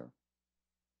risks there?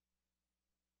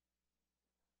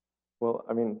 Well,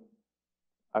 I mean,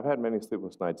 I've had many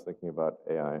sleepless nights thinking about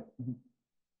AI. Mm-hmm.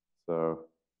 So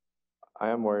I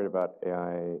am worried about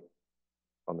AI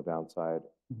on the downside.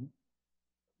 Mm-hmm.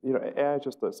 AI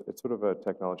is it's sort of a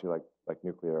technology like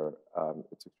nuclear.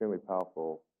 It's extremely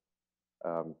powerful,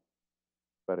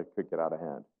 but it could get out of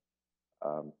hand.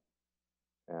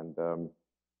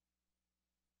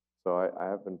 So I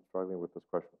have been struggling with this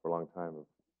question for a long time of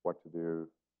what to do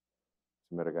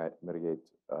to mitigate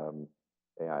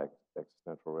AI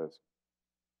existential risk.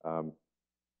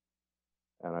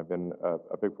 And I've been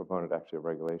a big proponent actually of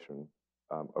regulation,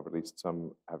 or at least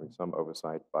having some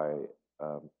oversight by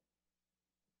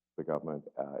the government,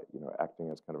 acting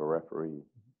as kind of a referee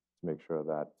to make sure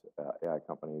that AI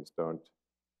companies don't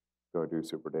go do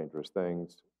super dangerous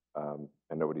things, and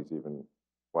nobody's even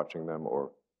watching them,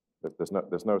 or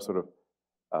there's no sort of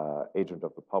agent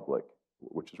of the public,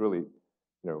 which is really,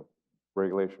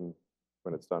 regulation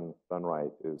when it's done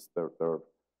right is they're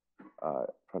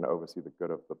trying to oversee the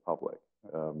good of the public,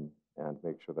 and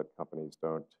make sure that companies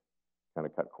don't kind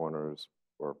of cut corners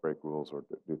or break rules or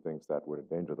do things that would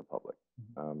endanger the public.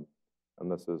 Mm-hmm.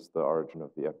 And this is the origin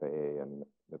of the FAA and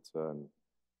NHTSA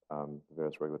and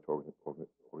various regulatory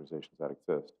organizations that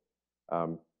exist.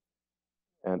 And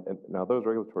now those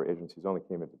regulatory agencies only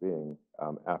came into being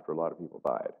after a lot of people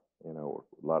died. A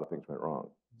lot of things went wrong.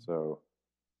 Mm-hmm. So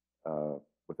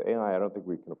with AI, I don't think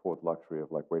we can afford the luxury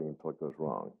of waiting until it goes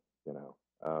wrong.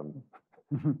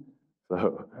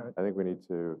 So I think we need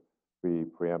to be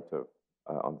preemptive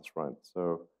on this front.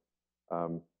 So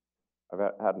I've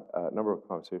had a number of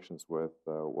conversations with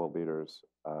world leaders,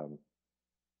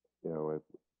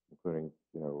 including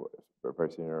very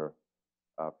senior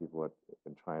people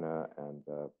in China and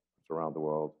around the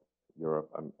world, Europe.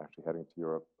 I'm actually heading to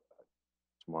Europe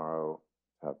tomorrow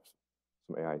to have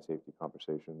some AI safety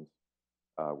conversations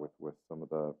with some of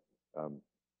the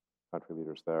country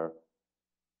leaders there.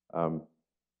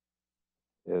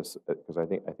 Is because I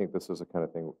think this is the kind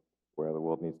of thing where the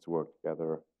world needs to work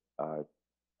together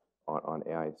on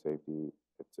AI safety.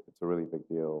 It's a really big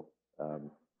deal.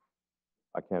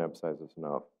 I can't emphasize this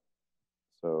enough.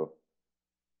 So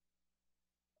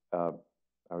I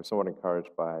was somewhat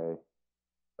encouraged by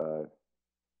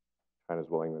China's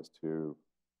willingness to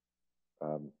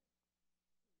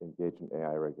engage in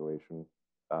AI regulation.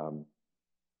 And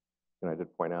I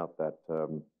did point out that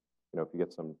if you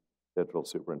get some digital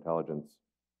superintelligence,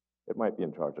 it might be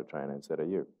in charge of China instead of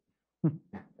you.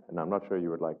 And I'm not sure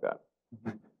you would like that.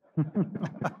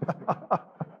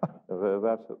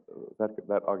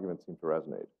 That argument seemed to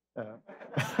resonate.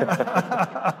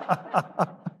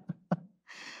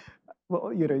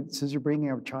 Well, since you're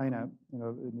bringing up China,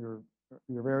 and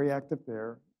you're very active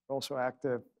there, also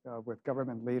active with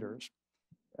government leaders.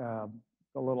 A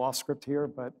little off script here,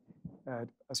 but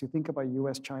as you think about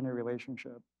U.S.-China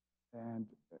relationship and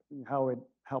how it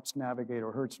helps navigate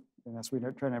or hurts, and as we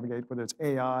try to navigate, whether it's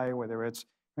AI, whether it's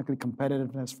frankly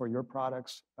competitiveness for your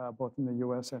products, both in the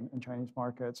U.S. and Chinese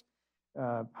markets,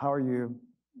 how are you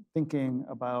thinking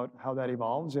about how that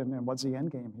evolves and what's the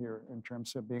end game here in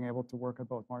terms of being able to work at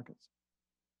both markets?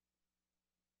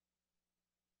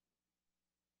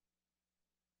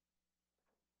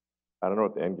 I don't know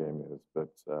what the end game is,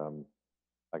 but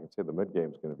I can say the mid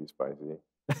game is going to be spicy.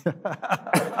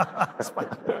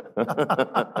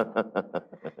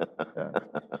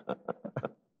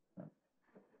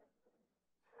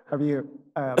 Have you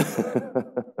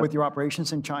with your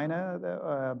operations in China, do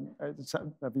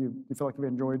you feel like you've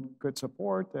enjoyed good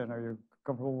support, and are you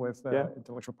comfortable with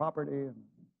intellectual property?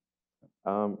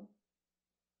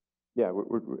 Yeah,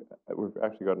 we've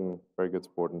actually gotten very good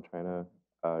support in China.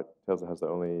 Tesla has the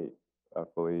only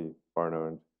fully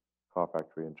foreign-owned car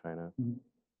factory in China,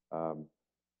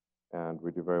 and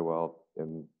we do very well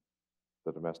in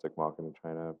the domestic market in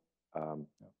China.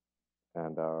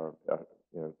 And our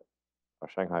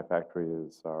Shanghai factory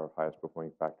is our highest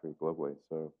performing factory globally.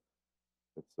 So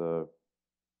it's a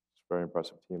very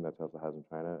impressive team that Tesla has in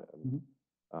China, and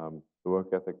the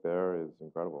work ethic there is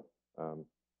incredible.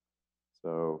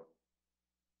 So,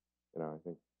 I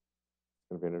think it's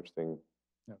going to be an interesting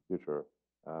future.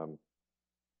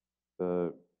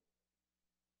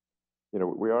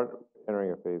 We are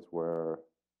entering a phase where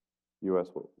the U.S.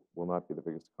 will not be the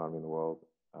biggest economy in the world.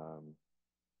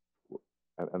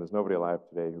 And there's nobody alive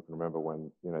today who can remember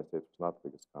when the United States was not the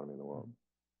biggest economy in the world.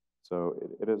 So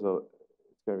it's going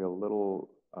to be a little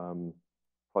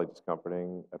probably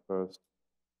discomforting at first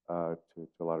to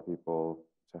a lot of people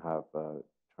to have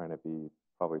China be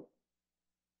probably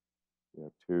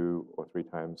 2 or 3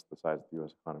 times the size of the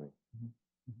U.S. economy.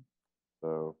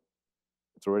 So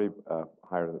it's already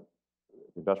higher than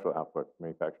the industrial output,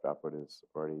 manufactured output is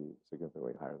already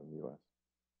significantly higher than the U.S.,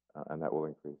 and that will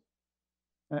increase.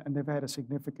 And they've had a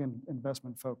significant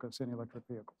investment focus in electric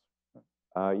vehicles.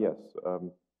 Yes.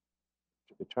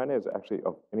 China is actually,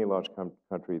 of any large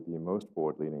country, the most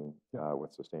forward-leaning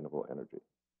with sustainable energy.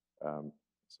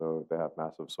 So they have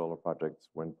massive solar projects,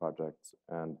 wind projects,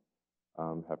 and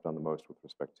have done the most with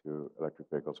respect to electric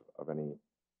vehicles of any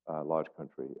large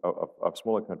country. Of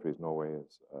smaller countries, Norway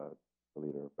is the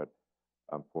leader, but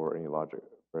for any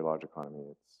very large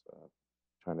economy,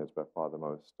 China is by far the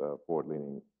most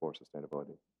forward-leaning for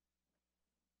sustainability.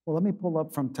 Well, let me pull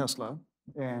up from Tesla,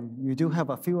 and you do have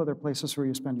a few other places where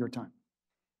you spend your time.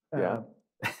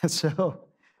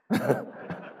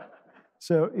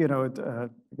 So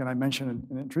again, I mentioned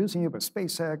in introducing you, but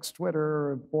SpaceX,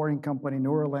 Twitter, Boring Company,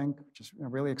 Neuralink, which is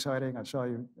really exciting. I saw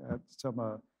you had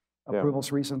some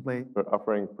approvals recently. We're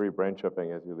offering free brain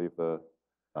chipping as you leave the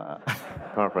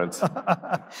conference.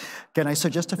 Can I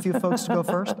suggest a few folks to go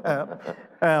first?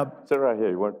 Sit right here.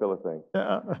 You won't feel a thing.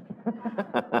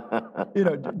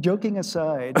 Joking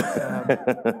aside,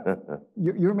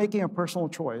 you're making a personal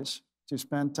choice to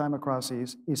spend time across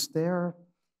these. Is there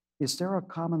a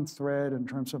common thread in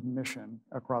terms of mission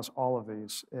across all of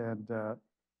these? And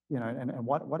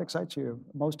what excites you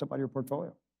most about your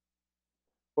portfolio?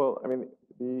 Well, I mean,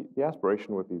 the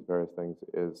aspiration with these various things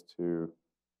is to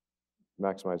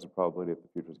maximize the probability that the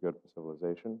future is good for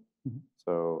civilization.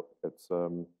 So it's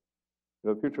the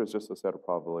future is just a set of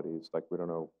probabilities. Like we don't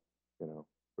know,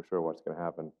 for sure what's going to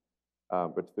happen.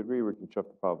 But to the degree we can shift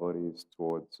the probabilities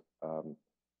towards a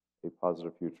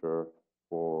positive future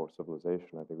for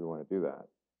civilization, I think we want to do that.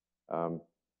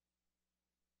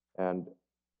 And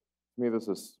to me, this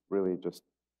is really just,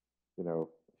 if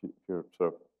you're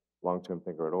sort of long-term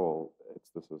thinker at all,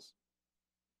 this is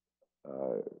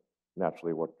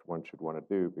naturally what one should want to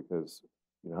do, because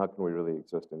how can we really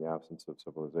exist in the absence of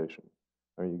civilization?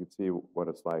 I mean, you can see what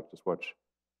it's like. Just watch,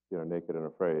 Naked and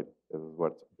Afraid.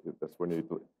 That's when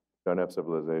you don't have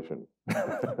civilization.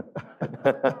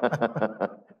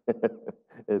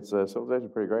 It's civilization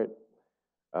pretty great.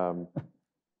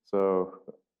 So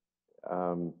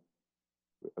I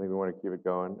think we want to keep it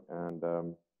going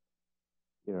and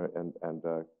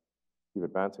keep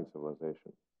advancing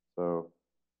civilization. So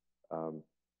I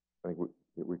think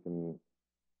we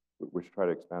should try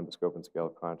to expand the scope and scale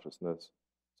of consciousness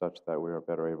such that we are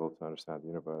better able to understand the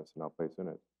universe and our place in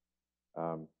it.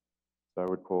 So I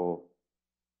would call,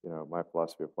 my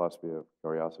philosophy a philosophy of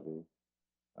curiosity.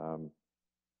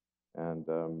 And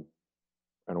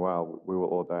while we will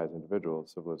all die as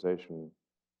individuals, civilization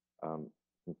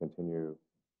can continue,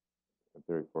 in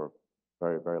theory, for a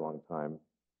very, very long time,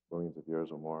 millions of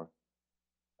years or more.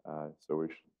 So we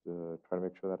should try to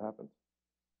make sure that happens.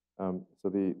 So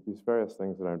these various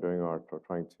things that I'm doing are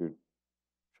trying to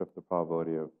shift the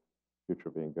probability of the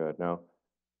future being good. Now,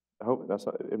 I hope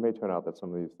it may turn out that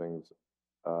some of these things,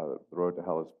 the road to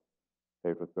hell is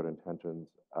paved with good intentions.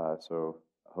 So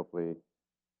hopefully,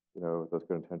 those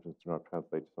good intentions do not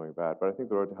translate to something bad. But I think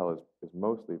the road to hell is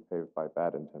mostly paved by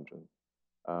bad intentions.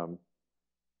 Once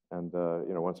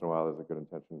in a while, there's a good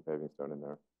intention paving stone in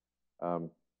there.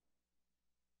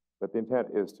 But the intent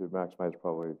is to maximize the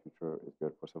probability the future is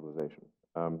good for civilization.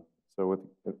 So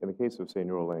in the case of, say,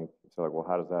 Neuralink, it's like, well,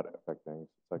 how does that affect things?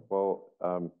 It's like, well,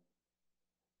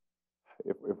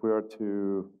 if we are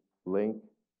to link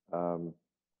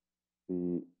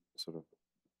the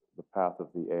the path of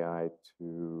the AI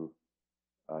to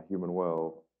human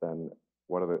will, then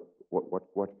what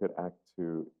could act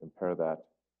to impair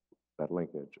that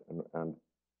linkage? And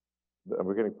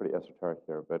we're getting pretty esoteric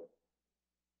here, but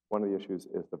one of the issues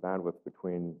is the bandwidth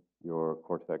between your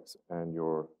cortex and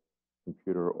your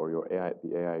computer or your AI,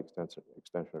 the AI extension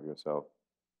of yourself.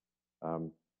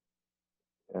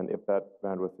 And if that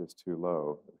bandwidth is too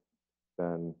low,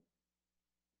 then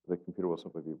the computer will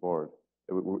simply be bored.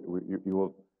 You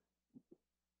will,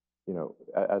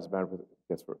 as bandwidth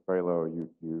gets very low,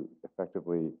 you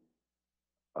effectively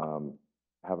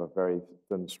have a very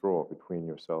thin straw between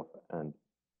yourself and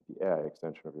the AI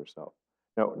extension of yourself.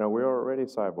 Now we're already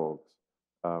cyborgs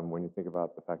when you think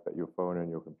about the fact that your phone and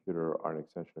your computer are an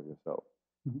extension of yourself.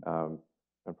 Mm-hmm.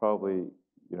 And probably,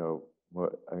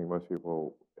 I think most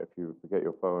people, if you forget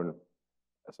your phone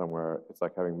somewhere, it's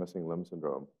like having missing limb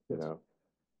syndrome, and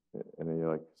then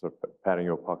you're like sort of patting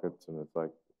your pockets, and it's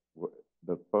like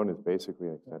the phone is basically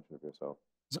an extension of yourself.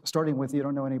 Starting with, you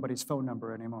don't know anybody's phone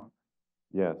number anymore.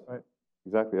 Yes, right.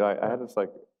 Exactly. I had this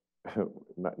like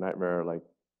nightmare, like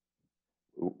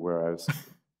where I was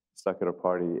stuck at a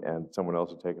party and someone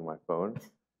else had taken my phone,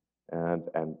 and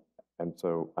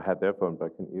so I had their phone, but I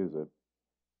couldn't use it.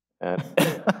 And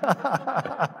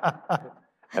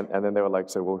and then they were like,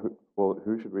 so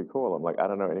who should we call? I'm like, I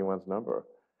don't know anyone's number.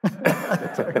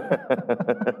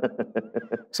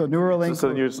 So Neuralink.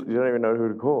 So you don't even know who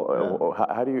to call.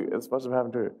 Yeah. How do you? It's must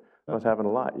happen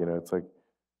a lot. It's like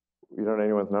you don't know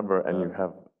anyone's number, and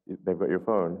they've got your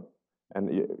phone,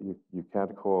 and you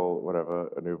can't call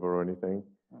whatever an Uber or anything,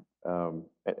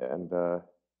 and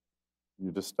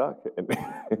you're just stuck.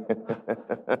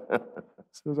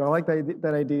 So I like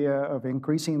that idea of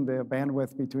increasing the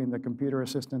bandwidth between the computer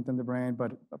assistant and the brain,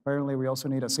 but apparently we also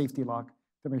need a safety lock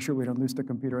to make sure we don't lose the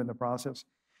computer in the process.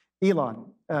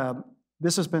 Elon,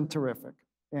 this has been terrific,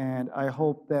 and I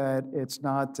hope that it's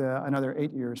not another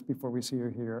 8 years before we see you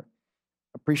here.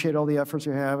 Appreciate all the efforts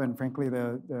you have, and frankly,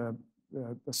 the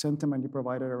sentiment you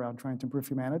provided around trying to improve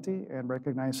humanity and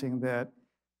recognizing that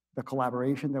the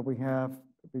collaboration that we have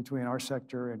between our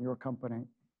sector and your company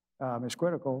is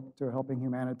critical to helping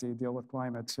humanity deal with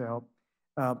climate. So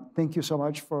thank you so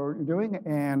much for doing,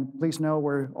 and please know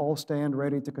we all stand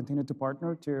ready to continue to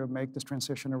partner to make this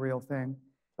transition a real thing.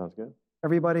 Sounds good.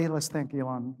 Everybody, let's thank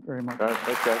Elon very much. All right,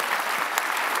 thanks, guys.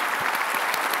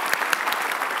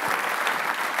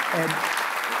 And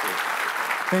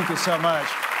thank you so much.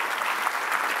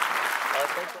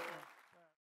 Thank you.